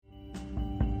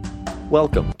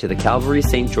Welcome to the Calvary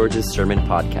St. George's Sermon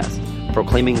Podcast,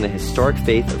 proclaiming the historic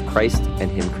faith of Christ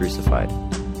and Him crucified.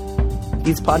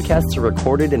 These podcasts are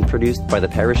recorded and produced by the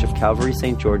parish of Calvary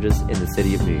St. George's in the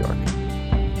city of New York.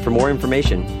 For more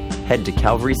information, head to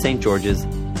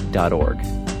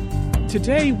calvarystgeorges.org.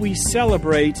 Today we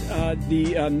celebrate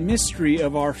the mystery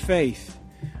of our faith.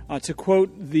 To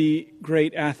quote the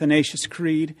great Athanasius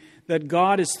Creed, that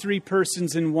God is three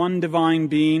persons in one divine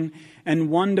being, and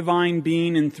one divine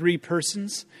being in three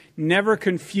persons, never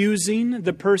confusing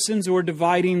the persons or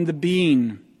dividing the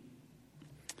being.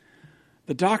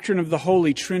 The doctrine of the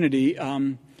Holy Trinity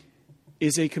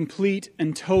is a complete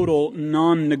and total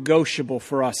non-negotiable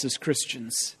for us as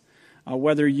Christians.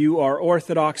 Whether you are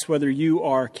Orthodox, whether you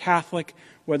are Catholic,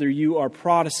 whether you are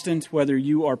Protestant, whether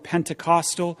you are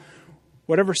Pentecostal,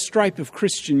 whatever stripe of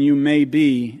Christian you may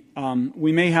be,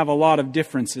 we may have a lot of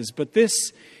differences, but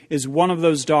this is one of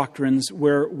those doctrines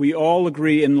where we all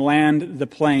agree and land the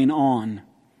plane on.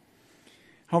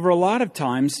 However, a lot of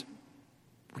times,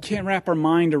 we can't wrap our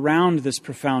mind around this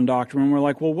profound doctrine, and we're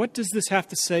like, well, what does this have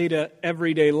to say to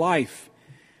everyday life?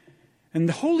 And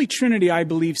the Holy Trinity, I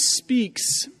believe,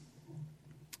 speaks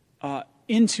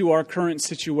into our current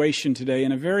situation today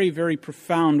in a very, very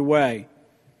profound way.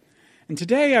 And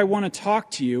today I want to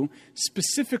talk to you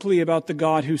specifically about the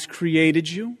God who's created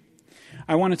you.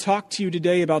 I want to talk to you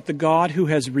today about the God who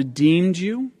has redeemed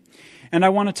you. And I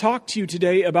want to talk to you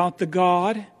today about the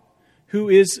God who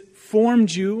has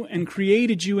formed you and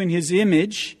created you in His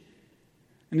image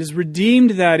and has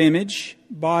redeemed that image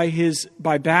by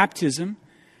baptism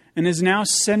and is now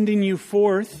sending you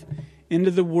forth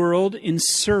into the world in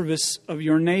service of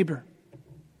your neighbor.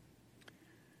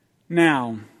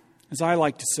 Now, as I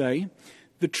like to say,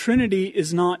 the Trinity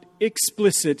is not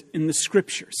explicit in the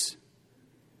Scriptures.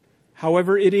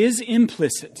 However, it is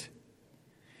implicit.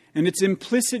 And it's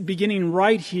implicit beginning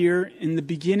right here in the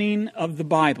beginning of the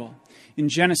Bible, in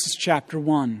Genesis chapter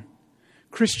 1.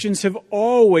 Christians have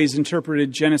always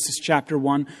interpreted Genesis chapter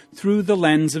 1 through the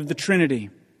lens of the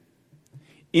Trinity.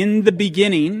 In the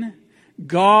beginning,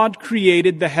 God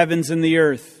created the heavens and the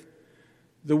earth.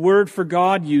 The word for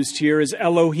God used here is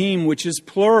Elohim, which is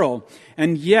plural.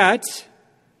 And yet,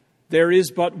 there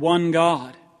is but one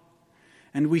God.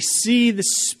 And we see the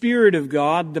Spirit of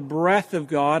God, the breath of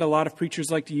God. A lot of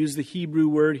preachers like to use the Hebrew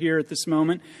word here at this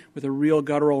moment with a real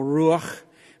guttural ruach.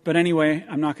 But anyway,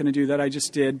 I'm not going to do that. I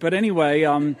just did. But anyway,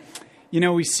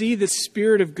 we see the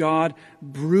Spirit of God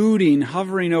brooding,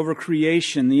 hovering over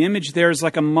creation. The image there is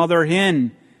like a mother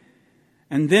hen.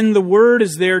 And then the Word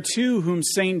is there too, whom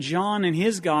St. John in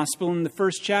his Gospel in the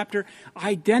first chapter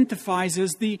identifies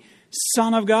as the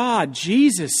Son of God,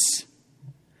 Jesus.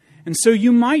 And so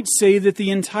you might say that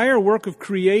the entire work of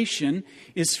creation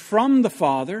is from the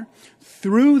Father,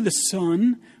 through the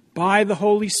Son, by the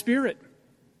Holy Spirit.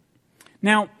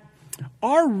 Now,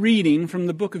 our reading from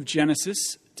the book of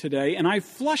Genesis today, and I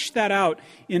flushed that out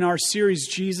in our series,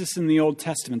 Jesus in the Old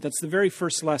Testament. That's the very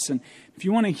first lesson. If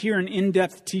you want to hear an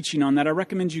in-depth teaching on that, I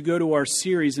recommend you go to our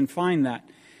series and find that.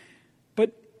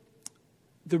 But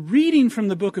the reading from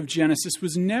the book of Genesis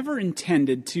was never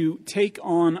intended to take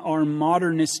on our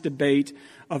modernist debate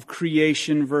of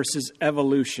creation versus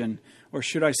evolution, or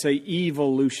should I say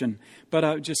evolution.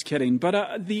 But just kidding.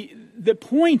 But the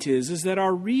point is that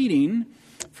our reading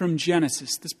from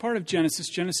Genesis, this part of Genesis,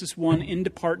 Genesis 1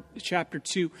 into chapter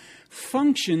 2,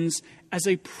 functions as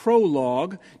a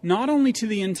prologue, not only to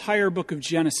the entire book of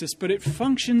Genesis, but it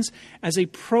functions as a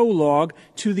prologue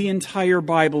to the entire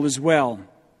Bible as well.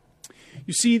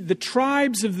 You see, the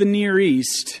tribes of the Near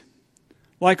East,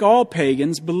 like all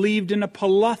pagans, believed in a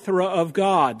plethora of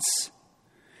gods.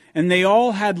 And they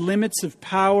all had limits of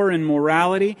power and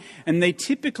morality, and they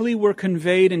typically were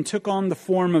conveyed and took on the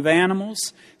form of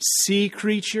animals, sea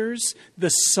creatures, the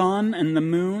sun and the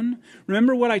moon.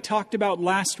 Remember what I talked about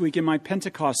last week in my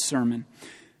Pentecost sermon.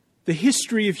 The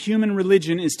history of human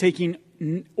religion is taking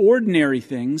ordinary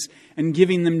things and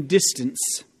giving them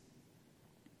distance.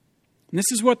 And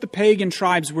this is what the pagan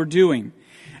tribes were doing.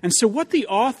 And so what the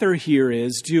author here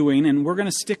is doing, and we're going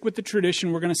to stick with the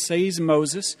tradition, we're going to say he's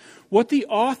Moses. What the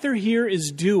author here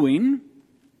is doing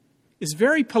is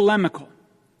very polemical.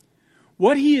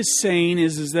 What he is saying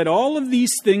is that all of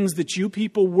these things that you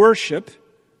people worship,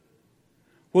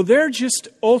 well, they're just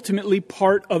ultimately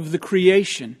part of the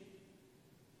creation.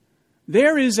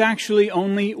 There is actually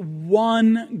only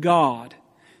one God.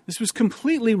 This was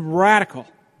completely radical.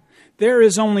 There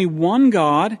is only one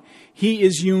God. He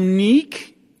is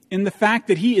unique in the fact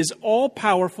that He is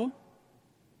all-powerful,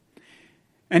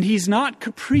 and He's not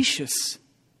capricious.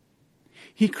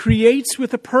 He creates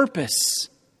with a purpose.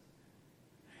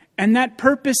 And that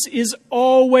purpose is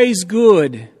always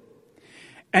good.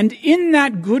 And in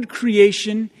that good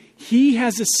creation, He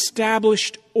has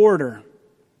established order.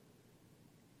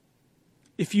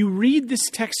 If you read this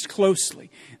text closely,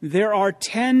 there are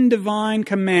 10 divine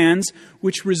commands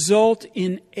which result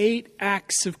in 8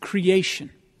 acts of creation.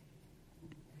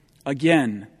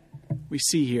 Again, we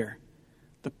see here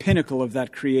the pinnacle of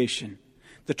that creation.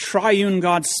 The triune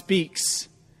God speaks,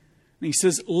 and He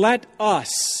says, "Let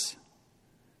us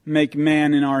make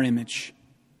man in our image."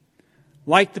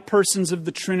 Like the persons of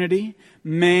the Trinity,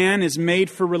 man is made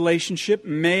for relationship.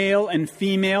 Male and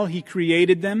female, He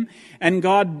created them. And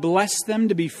God blessed them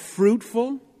to be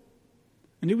fruitful.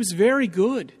 And it was very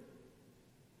good.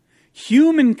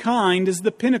 Humankind is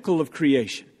the pinnacle of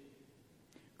creation.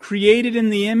 Created in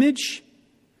the image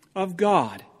of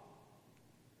God.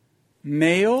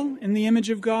 Male in the image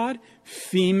of God.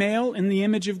 Female in the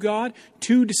image of God.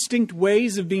 2 distinct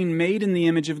ways of being made in the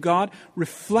image of God,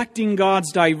 reflecting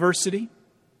God's diversity.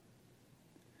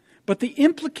 But the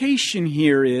implication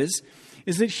here is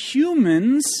that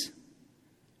humans,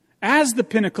 as the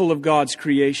pinnacle of God's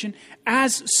creation,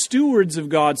 as stewards of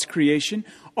God's creation,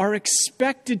 are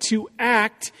expected to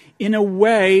act in a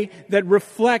way that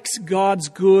reflects God's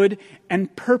good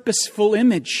and purposeful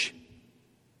image.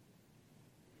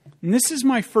 And this is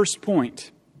my first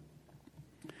point.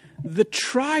 The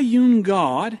triune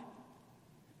God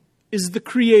is the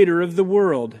creator of the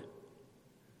world.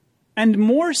 And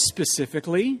more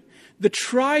specifically, the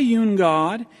triune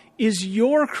God is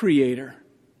your creator.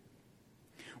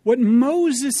 What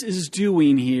Moses is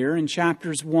doing here in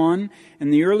chapters 1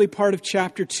 and the early part of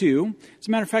chapter 2, as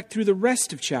a matter of fact, through the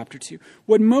rest of chapter 2,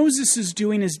 what Moses is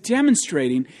doing is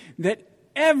demonstrating that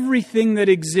everything that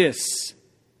exists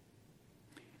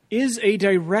is a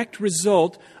direct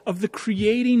result of the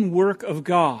creating work of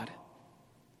God.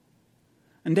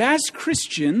 And as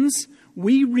Christians,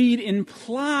 we read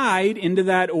implied into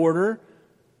that order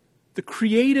the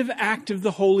creative act of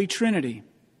the Holy Trinity.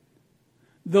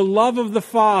 The love of the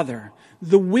Father,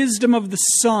 the wisdom of the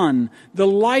Son, the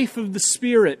life of the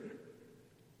Spirit.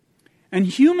 And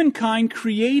humankind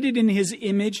created in His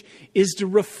image is to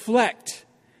reflect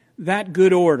that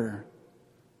good order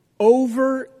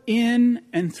over, in,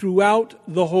 and throughout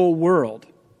the whole world.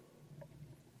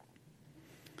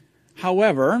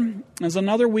 However, as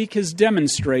another week has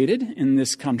demonstrated in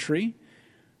this country,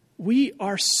 we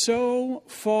are so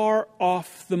far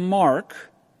off the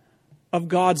mark of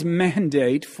God's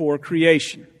mandate for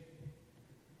creation.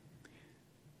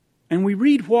 And we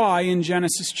read why in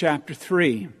Genesis chapter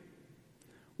 3.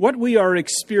 What we are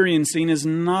experiencing is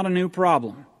not a new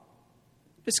problem.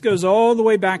 This goes all the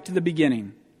way back to the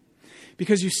beginning.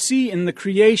 Because you see in the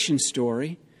creation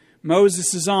story,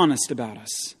 Moses is honest about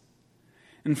us.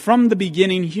 And from the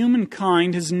beginning,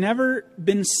 humankind has never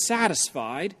been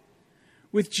satisfied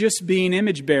with just being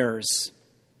image bearers.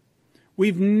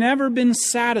 We've never been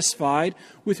satisfied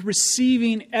with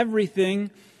receiving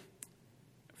everything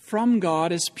from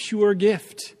God as pure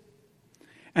gift,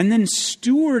 and then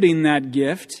stewarding that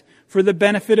gift for the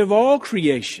benefit of all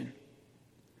creation.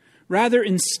 Rather,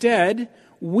 instead,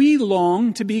 we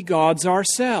long to be gods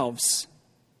ourselves.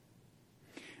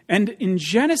 And in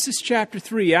Genesis chapter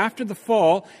 3, after the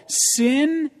fall,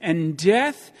 sin and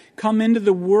death come into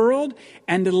the world,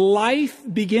 and life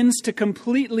begins to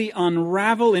completely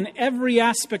unravel in every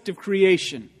aspect of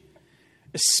creation,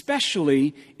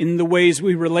 especially in the ways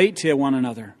we relate to one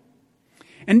another.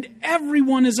 And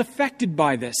everyone is affected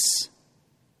by this.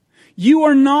 You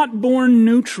are not born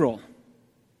neutral.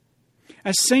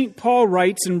 As St. Paul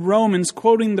writes in Romans,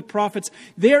 quoting the prophets,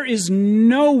 there is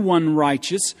no one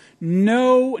righteous,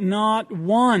 no, not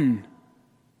one.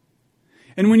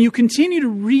 And when you continue to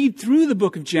read through the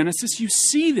book of Genesis, you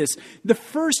see this. The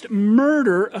first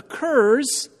murder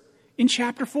occurs in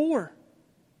chapter 4.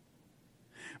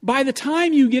 By the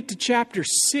time you get to chapter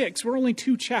 6, we're only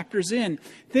 2 chapters in,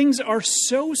 things are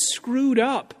so screwed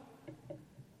up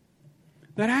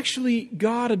that actually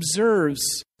God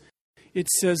observes. It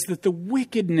says that the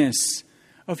wickedness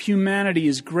of humanity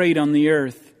is great on the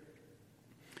earth,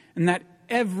 and that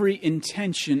every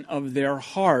intention of their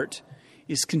heart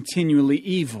is continually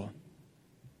evil.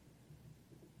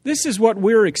 This is what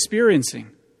we're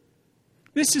experiencing.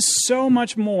 This is so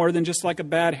much more than just like a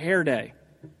bad hair day.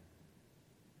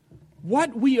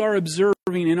 What we are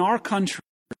observing in our country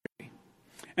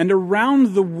and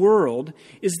around the world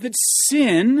is that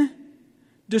sin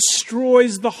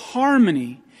destroys the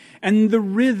harmony and the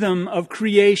rhythm of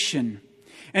creation.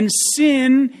 And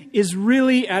sin is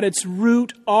really at its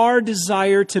root our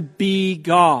desire to be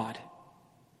God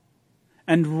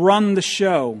and run the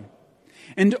show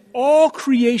And all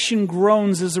creation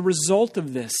groans as a result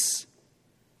of this.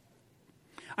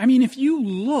 I mean, if you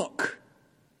look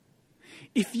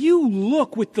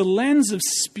with the lens of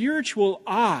spiritual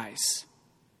eyes,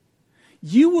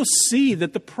 you will see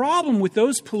that the problem with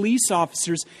those police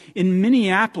officers in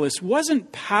Minneapolis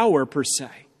wasn't power per se.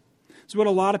 It's what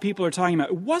a lot of people are talking about.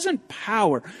 It wasn't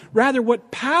power. Rather,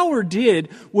 what power did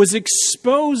was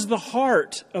expose the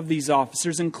heart of these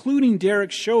officers, including Derek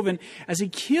Chauvin, as he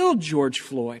killed George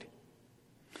Floyd.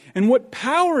 And what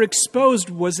power exposed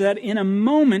was that in a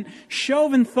moment,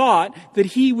 Chauvin thought that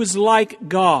he was like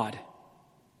God.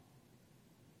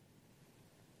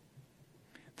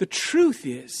 The truth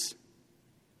is,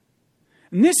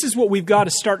 and this is what we've got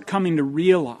to start coming to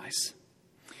realize,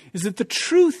 is that the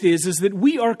truth is that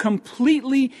we are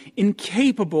completely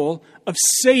incapable of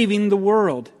saving the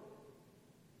world.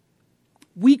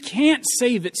 We can't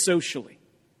save it socially.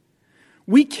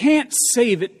 We can't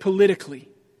save it politically.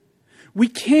 We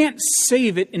can't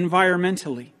save it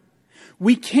environmentally.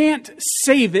 We can't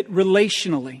save it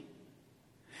relationally.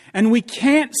 And we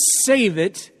can't save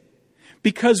it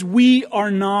because we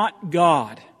are not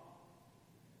God.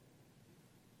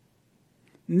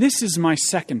 And this is my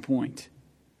second point.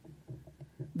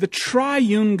 The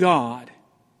triune God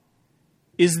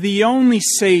is the only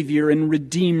Savior and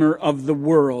Redeemer of the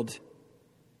world.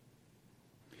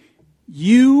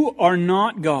 You are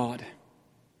not God,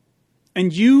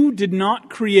 and you did not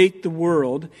create the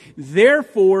world.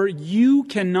 Therefore, you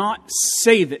cannot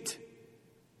save it.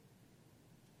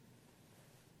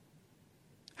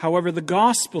 However, the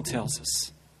gospel tells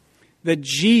us that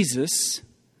Jesus,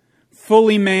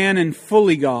 fully man and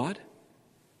fully God,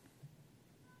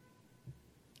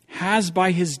 has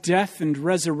by his death and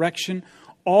resurrection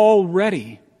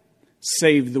already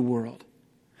saved the world.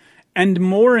 And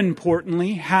more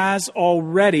importantly, has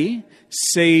already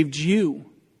saved you.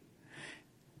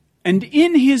 And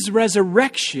in his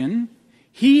resurrection,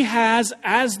 he has,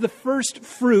 as the first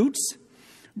fruits,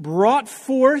 brought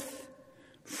forth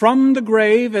from the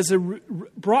grave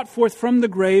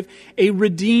a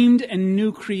redeemed and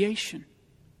new creation.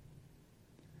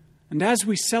 And as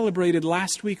we celebrated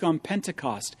last week on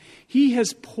Pentecost, he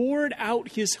has poured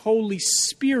out his Holy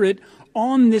Spirit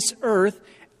on this earth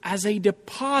as a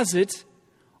deposit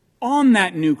on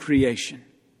that new creation.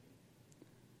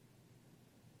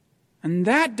 And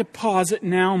that deposit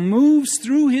now moves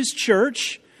through his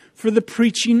church for the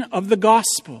preaching of the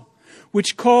gospel,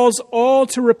 which calls all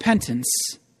to repentance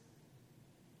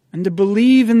and to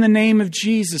believe in the name of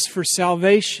Jesus for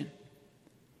salvation.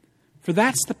 For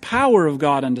that's the power of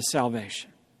God unto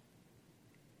salvation.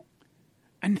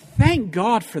 And thank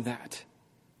God for that.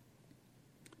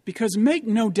 Because make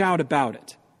no doubt about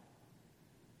it,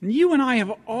 and you and I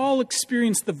have all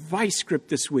experienced the vice grip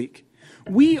this week.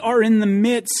 We are in the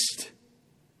midst,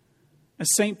 as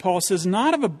St. Paul says,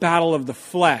 not of a battle of the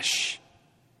flesh.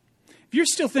 If you're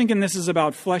still thinking this is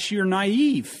about flesh, you're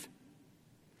naive.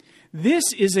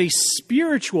 This is a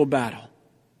spiritual battle.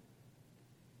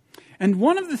 And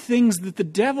one of the things that the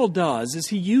devil does is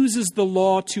he uses the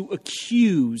law to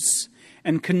accuse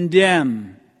and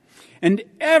condemn. And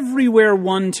everywhere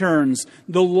one turns,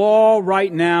 the law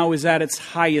right now is at its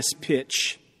highest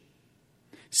pitch.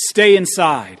 Stay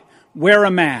inside. Wear a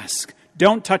mask.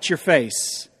 Don't touch your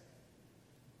face.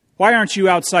 Why aren't you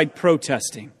outside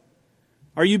protesting?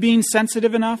 Are you being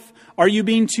sensitive enough? Are you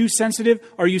being too sensitive?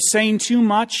 Are you saying too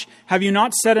much? Have you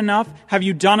not said enough? Have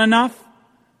you done enough?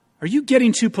 Are you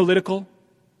getting too political?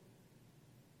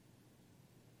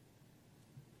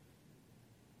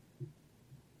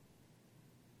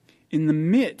 In the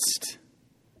midst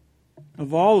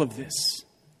of all of this,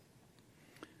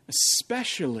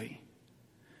 especially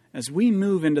as we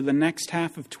move into the next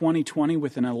half of 2020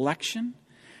 with an election,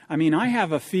 I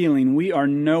have a feeling we are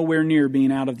nowhere near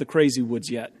being out of the crazy woods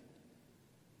yet.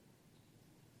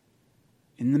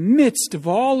 In the midst of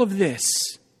all of this,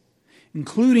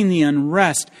 including the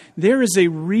unrest, there is a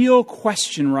real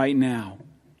question right now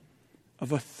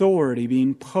of authority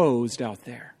being posed out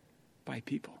there by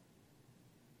people.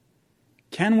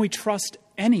 Can we trust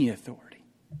any authority?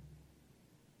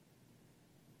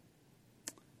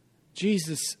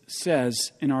 Jesus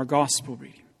says in our gospel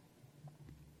reading,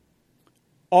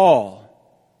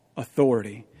 all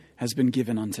authority has been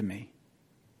given unto me.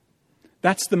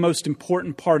 That's the most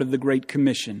important part of the Great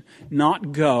Commission.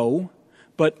 Not go,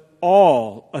 but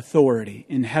all authority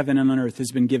in heaven and on earth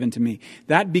has been given to me.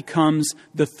 That becomes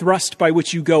the thrust by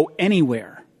which you go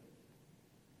anywhere.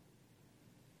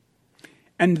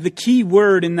 And the key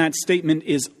word in that statement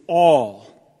is all.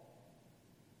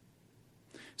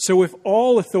 So if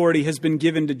all authority has been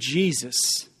given to Jesus,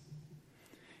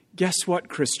 guess what,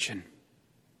 Christian?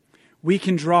 we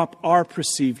can drop our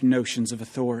perceived notions of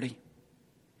authority,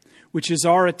 which is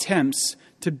our attempts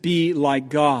to be like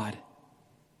God,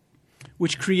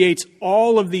 which creates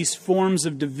all of these forms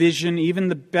of division, even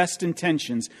the best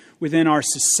intentions within our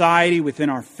society, within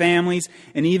our families,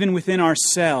 and even within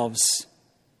ourselves.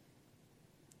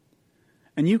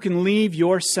 And you can leave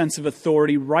your sense of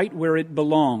authority right where it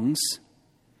belongs,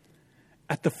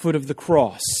 at the foot of the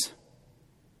cross,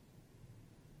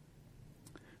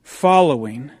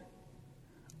 following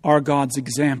our God's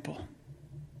example,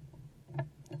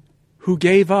 who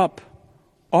gave up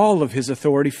all of his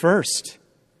authority first.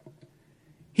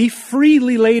 He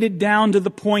freely laid it down to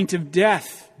the point of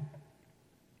death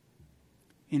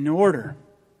in order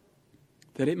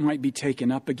that it might be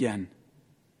taken up again.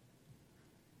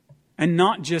 And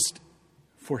not just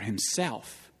for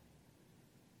himself,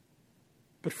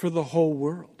 but for the whole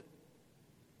world.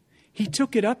 He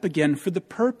took it up again for the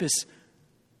purpose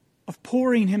of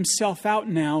pouring himself out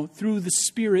now through the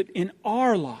Spirit in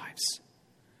our lives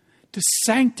to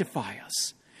sanctify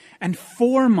us and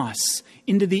form us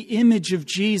into the image of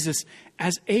Jesus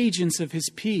as agents of his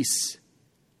peace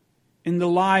in the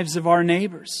lives of our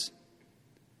neighbors.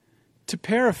 To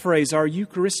paraphrase our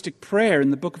Eucharistic prayer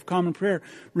in the Book of Common Prayer,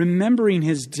 remembering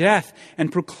his death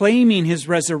and proclaiming his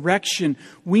resurrection,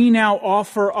 we now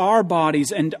offer our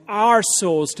bodies and our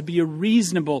souls to be a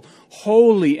reasonable,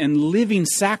 holy, and living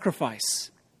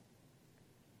sacrifice.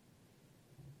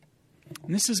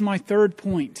 And this is my third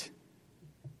point.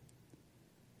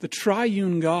 The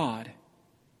triune God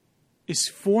is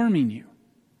forming you.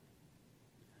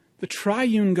 The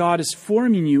triune God is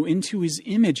forming you into his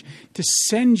image to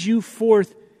send you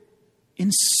forth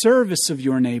in service of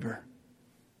your neighbor.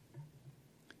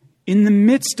 In the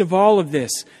midst of all of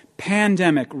this,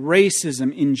 pandemic,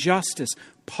 racism, injustice,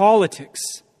 politics,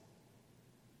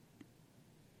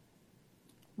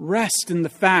 rest in the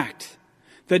fact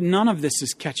that none of this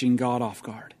is catching God off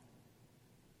guard.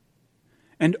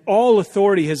 And all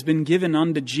authority has been given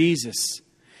unto Jesus.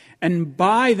 And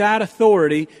by that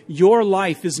authority, your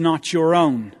life is not your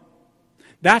own.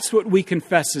 That's what we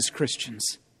confess as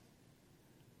Christians.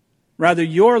 Rather,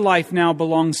 your life now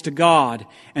belongs to God,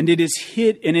 and it is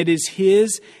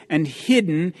his and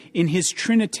hidden in his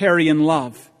Trinitarian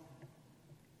love.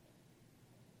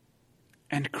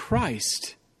 And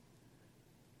Christ,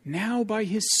 now by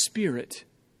his Spirit,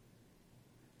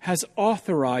 has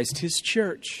authorized his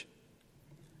church,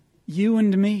 you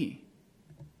and me,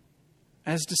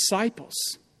 as disciples,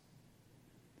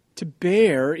 to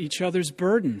bear each other's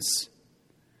burdens,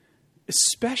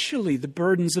 especially the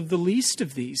burdens of the least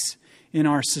of these in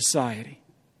our society,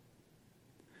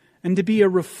 and to be a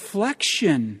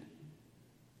reflection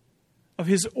of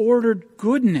his ordered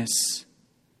goodness,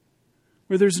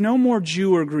 where there's no more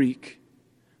Jew or Greek,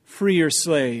 free or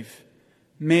slave,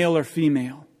 male or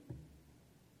female,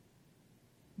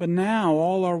 but now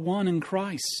all are one in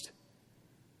Christ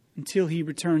until he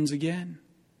returns again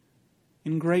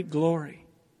in great glory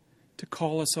to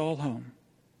call us all home.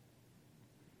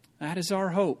 That is our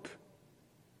hope.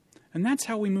 And that's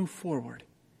how we move forward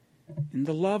in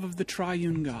the love of the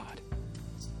triune God.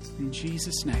 In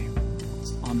Jesus' name,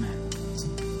 amen.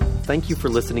 Thank you for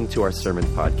listening to our sermon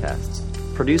podcast,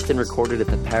 produced and recorded at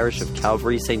the parish of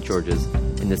Calvary St. George's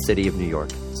in the city of New York.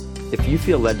 If you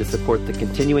feel led to support the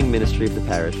continuing ministry of the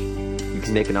parish, you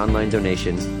can make an online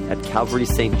donation at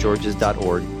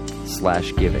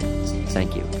calvarystgeorges.org/giving.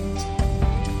 Thank you.